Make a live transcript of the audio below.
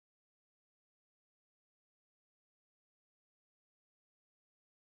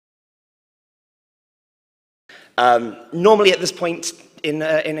Normally at this point, in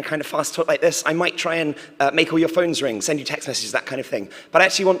a kind of fast talk like this, I might try and make all your phones ring, send you text messages, that kind of thing. But I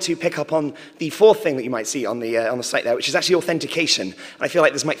actually want to pick up on the fourth thing that you might see on the site there, which is actually authentication. And I feel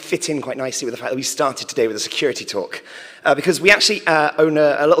like this might fit in quite nicely with the fact that we started today with a security talk. Because we actually own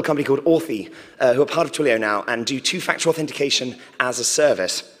a little company called Authy, who are part of Twilio now, and do two-factor authentication as a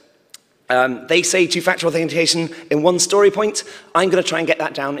service. They say two-factor authentication in one story point. I'm going to try and get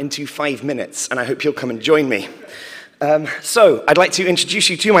that down into 5 minutes, and I hope you'll come and join me. So, I'd like to introduce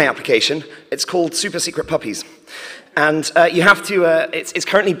you to my application. It's called Super Secret Puppies. And you have to, it's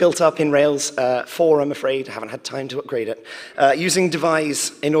currently built up in Rails 4, I'm afraid. I haven't had time to upgrade it. Using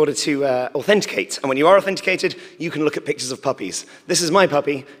Devise in order to authenticate. And when you are authenticated, you can look at pictures of puppies. This is my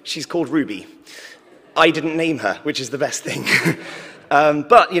puppy. She's called Ruby. I didn't name her, which is the best thing.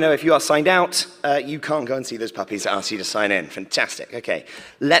 But, you know, if you are signed out, you can't go and see those puppies that ask you to sign in. Fantastic. Okay,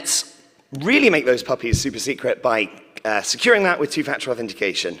 let's really make those puppies super secret by securing that with two-factor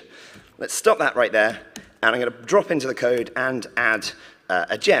authentication. Let's stop that right there, and I'm going to drop into the code and add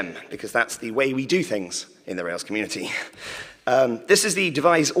a gem, because that's the way we do things in the Rails community. This is the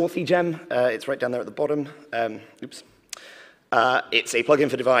Devise Authy gem. It's right down there at the bottom. Oops. It's a plugin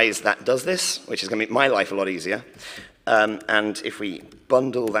for Devise that does this, which is going to make my life a lot easier. And if we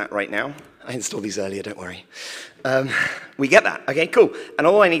bundle that right now, I installed these earlier, don't worry. We get that. Okay, cool. And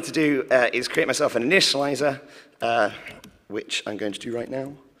all I need to do is create myself an initializer, which I'm going to do right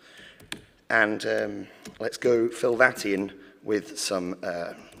now. And let's go fill that in with some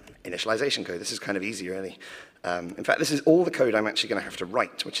initialization code. This is kind of easy, really. In fact, this is all the code I'm actually going to have to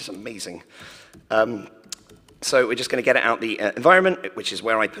write, which is amazing. So we're just going to get it out the environment, which is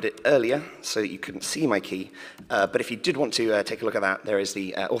where I put it earlier, so that you couldn't see my key. But if you did want to take a look at that, there is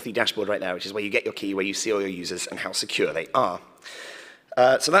the Authy dashboard right there, which is where you get your key, where you see all your users and how secure they are.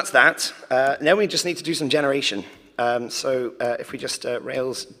 So that's that. Now we just need to do some generation. If we just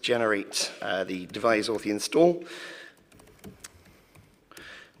Rails generate the Devise Authy install,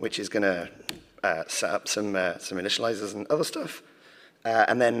 which is going to set up some initializers and other stuff.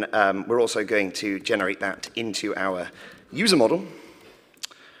 And then we're also going to generate that into our user model.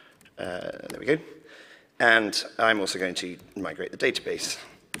 There we go. And I'm also going to migrate the database.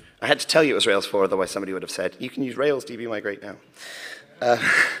 I had to tell you it was Rails 4, otherwise somebody would have said, you can use Rails DB migrate now.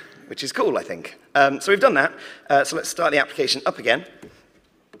 Which is cool, I think. So we've done that. So let's start the application up again.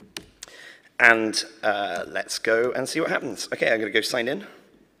 And let's go and see what happens. OK, I'm going to go sign in.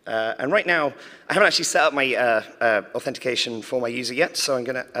 And right now, I haven't actually set up my authentication for my user yet, so I'm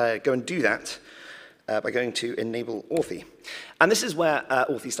going to go and do that by going to enable Authy. And this is where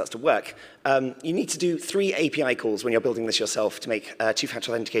Authy starts to work. You need to do 3 API calls when you're building this yourself to make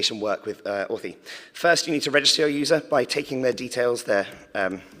two-factor authentication work with Authy. First, you need to register your user by taking their details, their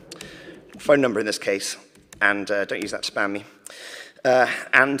phone number in this case, and don't use that to spam me.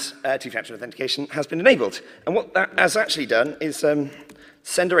 And two-factor authentication has been enabled. And what that has actually done is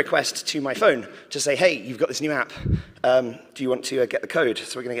send a request to my phone to say, hey, you've got this new app. Do you want to get the code?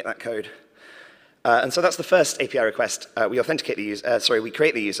 So we're going to get that code. And so that's the first API request. We authenticate the user, we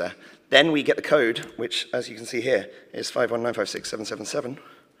create the user. Then we get the code, which, as you can see here, is 519567777.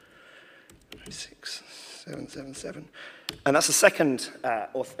 5777. And that's the second,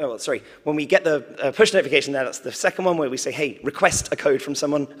 when we get the push notification there, that's the second one where we say, hey, request a code from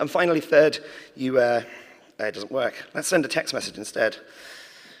someone. And finally, third, it doesn't work. Let's send a text message instead.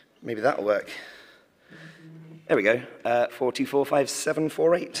 Maybe that'll work. There we go,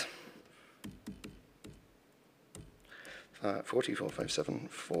 4245748.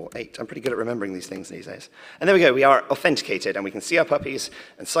 4245748. I'm pretty good at remembering these things these days. And there we go, we are authenticated, and we can see our puppies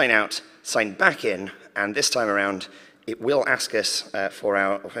and sign out, sign back in, and this time around, it will ask us for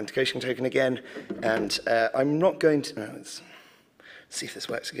our authentication token again, and I'm not going to, let's see if this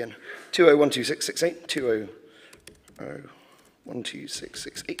works again. 2012668,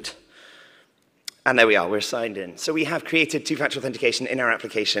 2012668. And there we are, we're signed in. So we have created two-factor authentication in our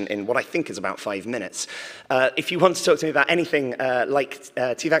application in what I think is about 5 minutes. If you want to talk to me about anything like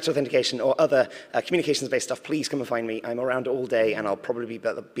two-factor authentication or other communications-based stuff, please come and find me. I'm around all day, and I'll probably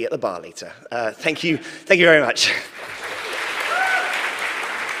be at the bar later. Thank you very much.